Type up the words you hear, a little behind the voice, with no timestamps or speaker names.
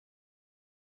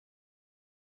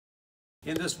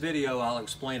In this video, I'll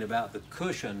explain about the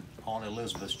cushion on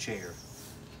Elizabeth's chair.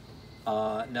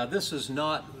 Now this is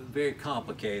not very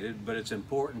complicated, but it's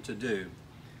important to do.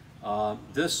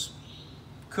 This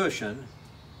cushion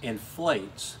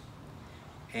inflates,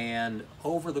 and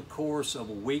over the course of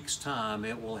a week's time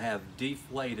it will have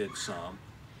deflated some.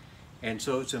 And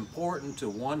so it's important to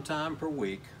one time per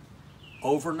week,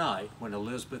 overnight, when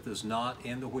Elizabeth is not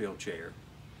in the wheelchair.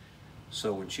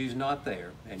 So when she's not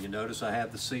there, and you notice I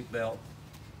have the seat belt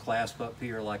clasp up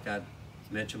here like I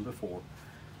mentioned before,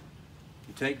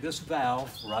 you take this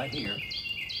valve right here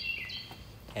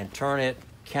and turn it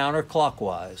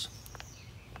counterclockwise.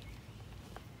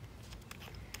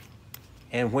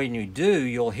 And when you do,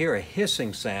 you'll hear a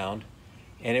hissing sound,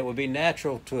 and it would be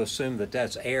natural to assume that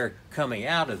that's air coming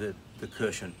out of the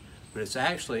cushion, but it's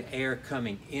actually air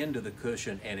coming into the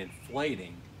cushion and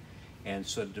inflating. And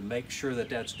so to make sure that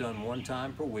that's done one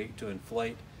time per week to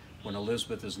inflate when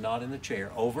Elizabeth is not in the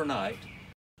chair overnight.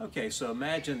 Okay, so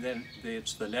imagine then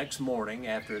it's the next morning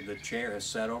after the chair has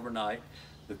sat overnight,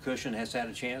 the cushion has had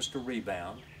a chance to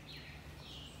rebound,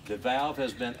 the valve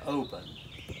has been opened,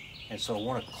 and so I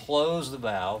want to close the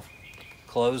valve,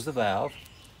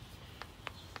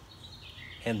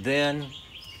 and then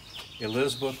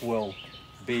Elizabeth will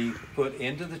be put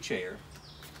into the chair,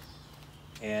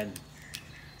 and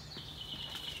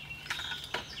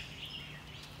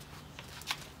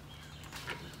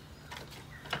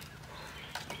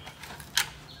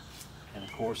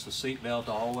of course the seat belt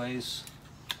always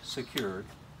secured.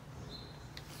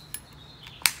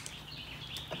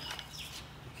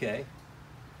 Okay,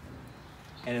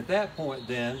 and at that point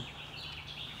then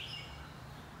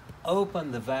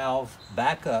open the valve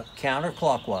back up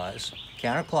counterclockwise,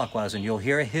 and you'll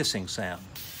hear a hissing sound.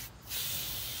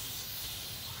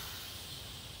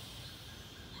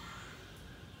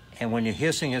 And when your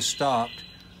hissing has stopped,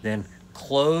 then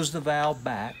close the valve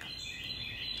back,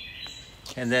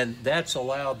 and then that's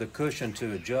allowed the cushion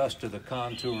to adjust to the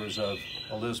contours of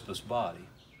Elizabeth's body.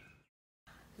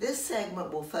 This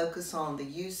segment will focus on the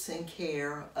use and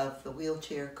care of the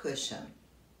wheelchair cushion.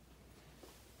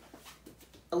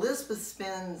 Elizabeth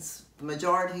spends the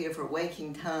majority of her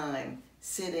waking time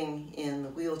sitting in the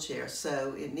wheelchair,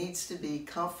 so it needs to be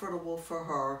comfortable for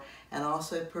her and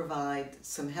also provide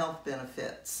some health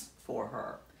benefits for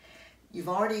her. You've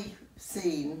already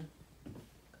seen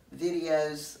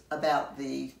videos about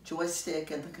the joystick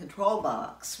and the control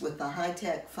box with the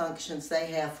high-tech functions they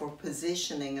have for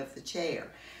positioning of the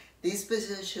chair. These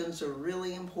positions are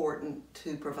really important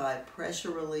to provide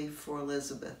pressure relief for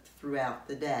Elizabeth throughout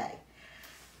the day.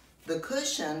 The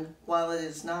cushion, while it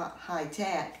is not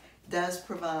high-tech, does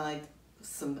provide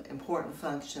some important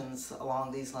functions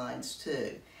along these lines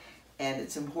too. And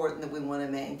it's important that we want to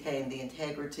maintain the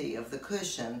integrity of the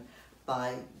cushion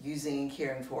by using and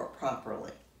caring for it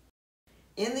properly.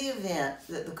 In the event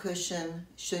that the cushion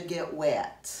should get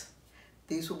wet,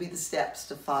 these will be the steps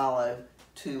to follow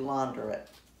to launder it.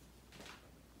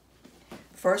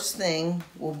 First thing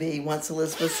will be, once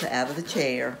Elizabeth's out of the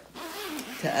chair,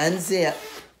 to unzip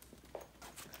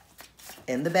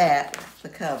in the back the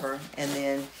cover and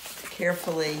then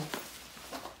carefully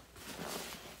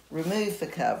remove the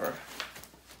cover.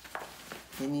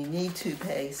 And you need to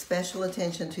pay special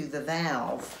attention to the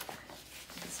valve.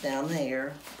 It's down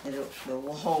there, and the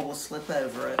little hole will slip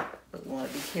over it, but we want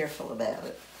to be careful about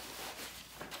it.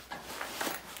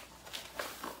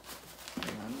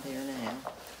 And I'm there now.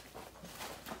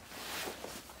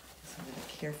 So I'm going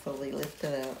to carefully lift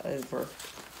it out over.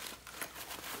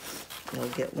 You'll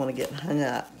want to get hung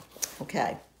up.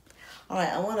 Okay. All right,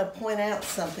 I want to point out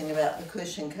something about the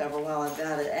cushion cover while I've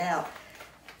got it out.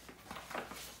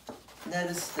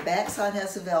 Notice the back side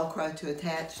has a Velcro to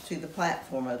attach to the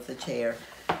platform of the chair.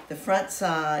 The front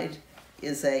side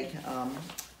is a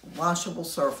washable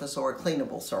surface, or a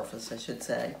cleanable surface, I should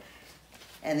say.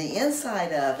 And the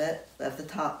inside of it, of the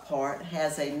top part,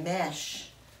 has a mesh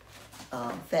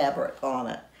fabric on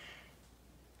it.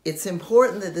 It's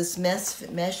important that this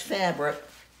mesh fabric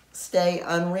stay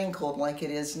unwrinkled like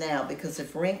it is now, because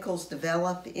if wrinkles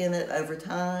develop in it over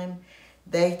time,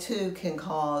 they too can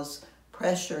cause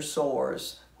pressure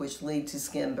sores, which lead to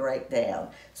skin breakdown.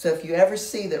 So if you ever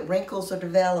see that wrinkles are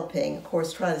developing, of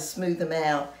course try to smooth them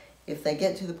out. If they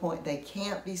get to the point they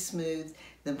can't be smoothed,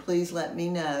 then please let me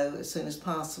know as soon as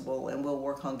possible, and we'll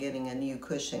work on getting a new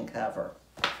cushion cover.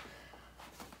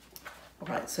 All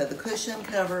right, so the cushion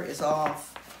cover is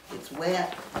off. It's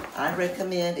wet. I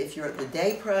recommend, if you're at the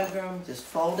day program, just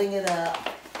folding it up,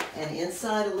 and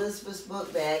inside Elizabeth's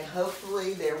book bag,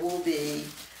 hopefully there will be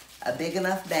a big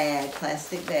enough bag,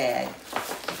 plastic bag,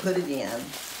 to put it in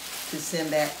to send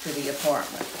back to the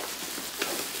apartment.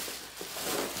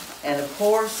 And of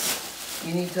course,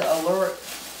 you need to alert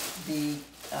the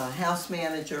house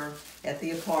manager at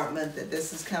the apartment that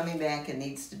this is coming back and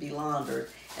needs to be laundered,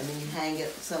 and then you hang it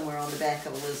somewhere on the back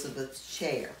of Elizabeth's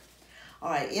chair. All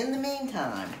right, in the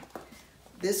meantime,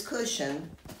 this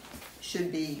cushion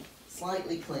should be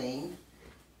slightly cleaned.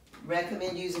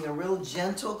 Recommend using a real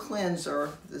gentle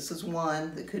cleanser. This is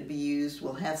one that could be used.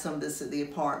 We'll have some of this at the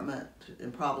apartment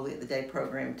and probably at the day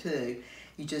program too.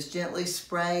 You just gently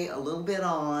spray a little bit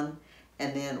on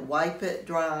and then wipe it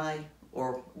dry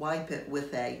or wipe it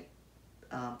with a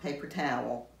paper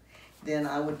towel. Then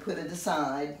I would put it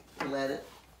aside to let it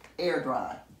air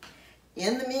dry.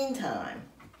 In the meantime,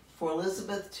 for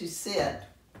Elizabeth to sit,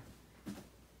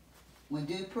 we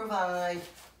do provide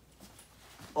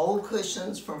old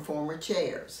cushions from former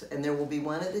chairs, and there will be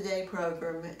one at the day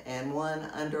program and one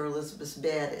under Elizabeth's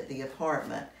bed at the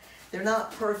apartment. They're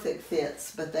not perfect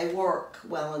fits, but they work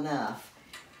well enough,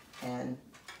 and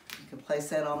you can place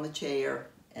that on the chair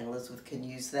and Elizabeth can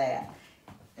use that.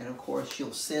 And of course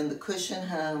you'll send the cushion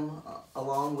home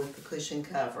along with the cushion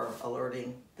cover,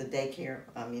 alerting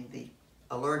the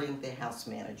alerting the house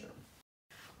manager.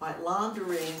 All right,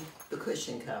 laundering the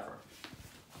cushion cover.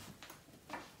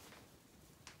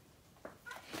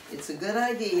 It's a good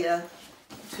idea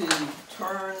to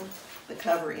turn the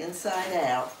cover inside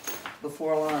out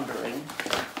before laundering.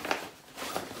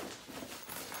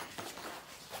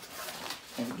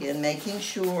 And again, making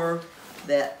sure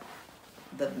that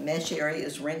the mesh area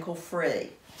is wrinkle-free.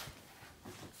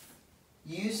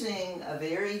 Using a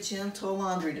very gentle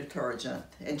laundry detergent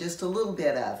and just a little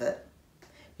bit of it,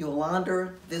 you'll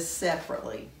launder this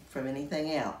separately from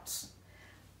anything else.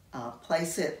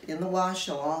 Place it in the wash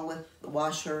along with the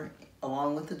washer,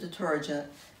 along with the detergent.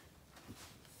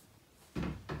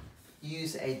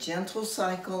 Use a gentle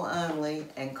cycle only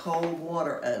and cold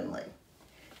water only.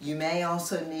 You may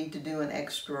also need to do an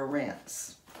extra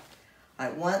rinse. All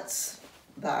right, once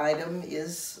the item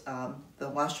is, the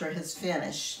washer has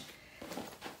finished,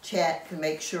 check to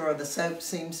make sure the soap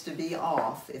seems to be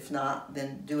off. If not,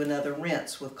 then do another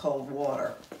rinse with cold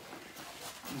water.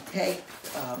 You take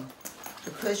the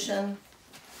cushion,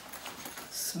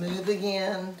 smooth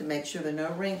again to make sure there are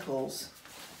no wrinkles,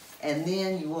 and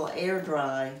then you will air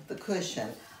dry the cushion.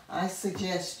 I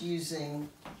suggest using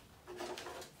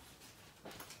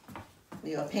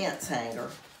a pants hanger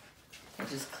and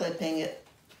just clipping it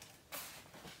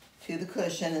to the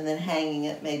cushion and then hanging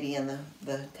it maybe in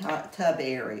the tub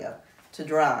area to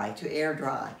dry, to air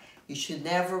dry. You should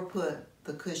never put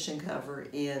the cushion cover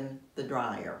in the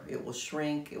dryer. It will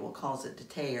shrink, it will cause it to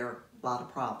tear, a lot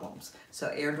of problems. So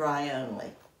air dry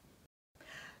only.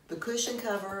 The cushion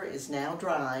cover is now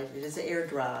dried, it is air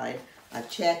dried. I've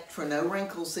checked for no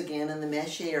wrinkles again in the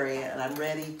mesh area, and I'm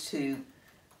ready to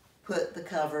put the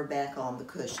cover back on the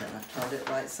cushion. I've turned it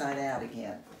right side out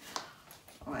again.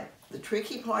 All right, the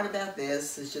tricky part about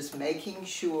this is just making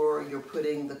sure you're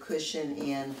putting the cushion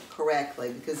in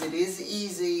correctly, because it is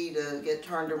easy to get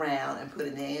turned around and put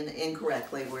it in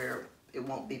incorrectly where it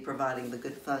won't be providing the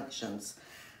good functions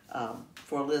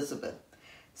for Elizabeth.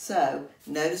 So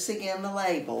notice again the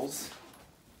labels.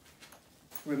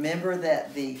 Remember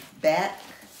that the back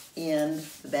end,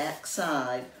 the back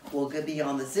side, will be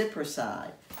on the zipper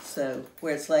side. So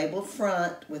where it's labeled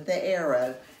front with the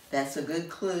arrow, that's a good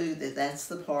clue that that's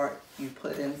the part you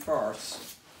put in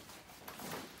first.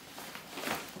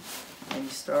 And you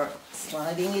start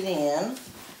sliding it in.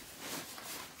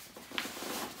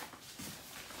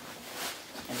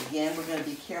 And again, we're going to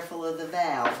be careful of the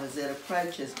valve as it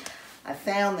approaches. I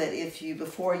found that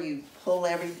before you pull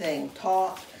everything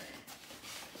taut,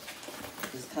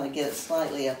 just kind of get it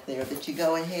slightly up there, that you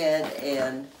go ahead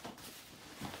and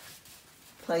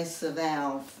place the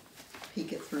valve,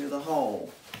 peek it through the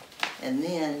hole, and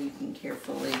then you can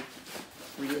carefully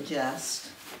readjust.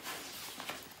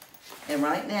 And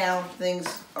right now,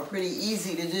 things are pretty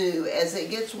easy to do. As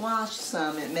it gets washed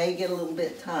some, it may get a little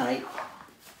bit tight.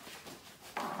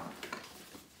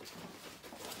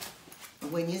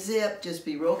 When you zip, just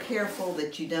be real careful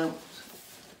that you don't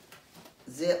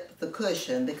zip the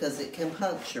cushion because it can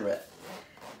puncture it.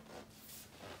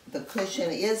 The cushion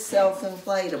is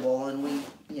self-inflatable, and we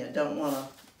don't want to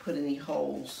put any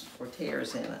holes or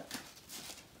tears in it.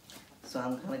 So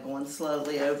I'm kind of going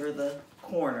slowly over the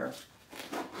corner.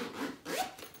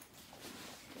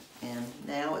 And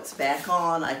now it's back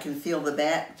on. I can feel the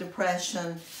back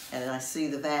depression, and I see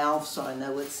the valve, so I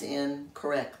know it's in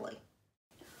correctly.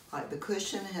 All right, the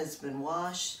cushion has been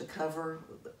washed, the cover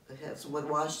has been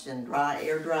washed and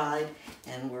air dried,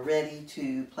 and we're ready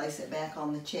to place it back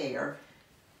on the chair.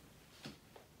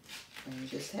 And you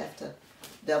just have to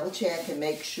double check and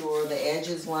make sure the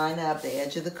edges line up, the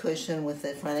edge of the cushion with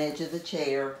the front edge of the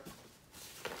chair.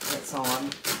 It's on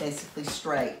basically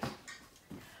straight.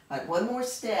 All right, one more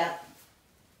step.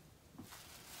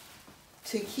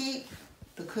 To keep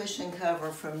the cushion cover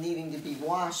from needing to be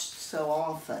washed so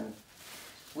often,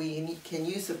 we can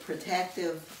use a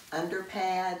protective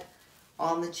underpad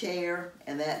on the chair,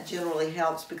 and that generally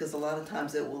helps because a lot of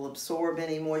times it will absorb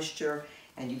any moisture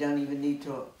and you don't even need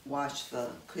to wash the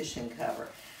cushion cover.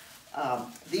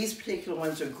 These particular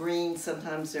ones are green,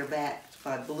 sometimes they're backed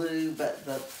by blue, but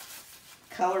the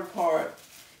colored part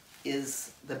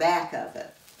is the back of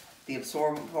it. The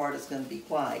absorbent part is going to be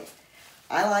white.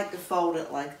 I like to fold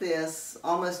it like this,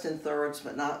 almost in thirds,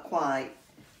 but not quite.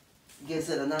 Gives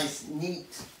it a nice,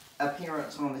 neat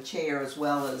appearance on the chair, as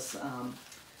well as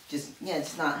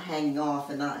it's not hanging off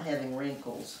and not having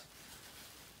wrinkles.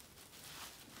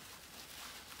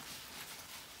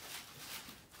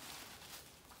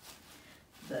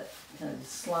 But kind of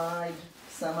slide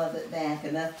some of it back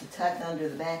enough to tuck under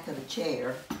the back of the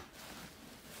chair.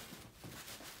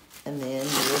 And then you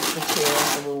lift the chair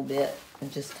up a little bit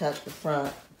and just tuck the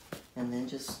front, and then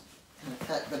just kind of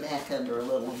tuck the back under a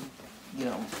little. You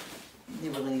know, you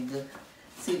really need to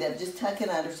see that. Just tuck it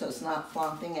under so it's not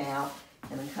flopping out,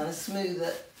 and then kind of smooth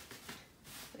it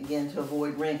again to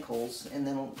avoid wrinkles, and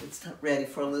then it's ready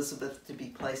for Elizabeth to be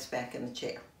placed back in the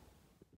chair.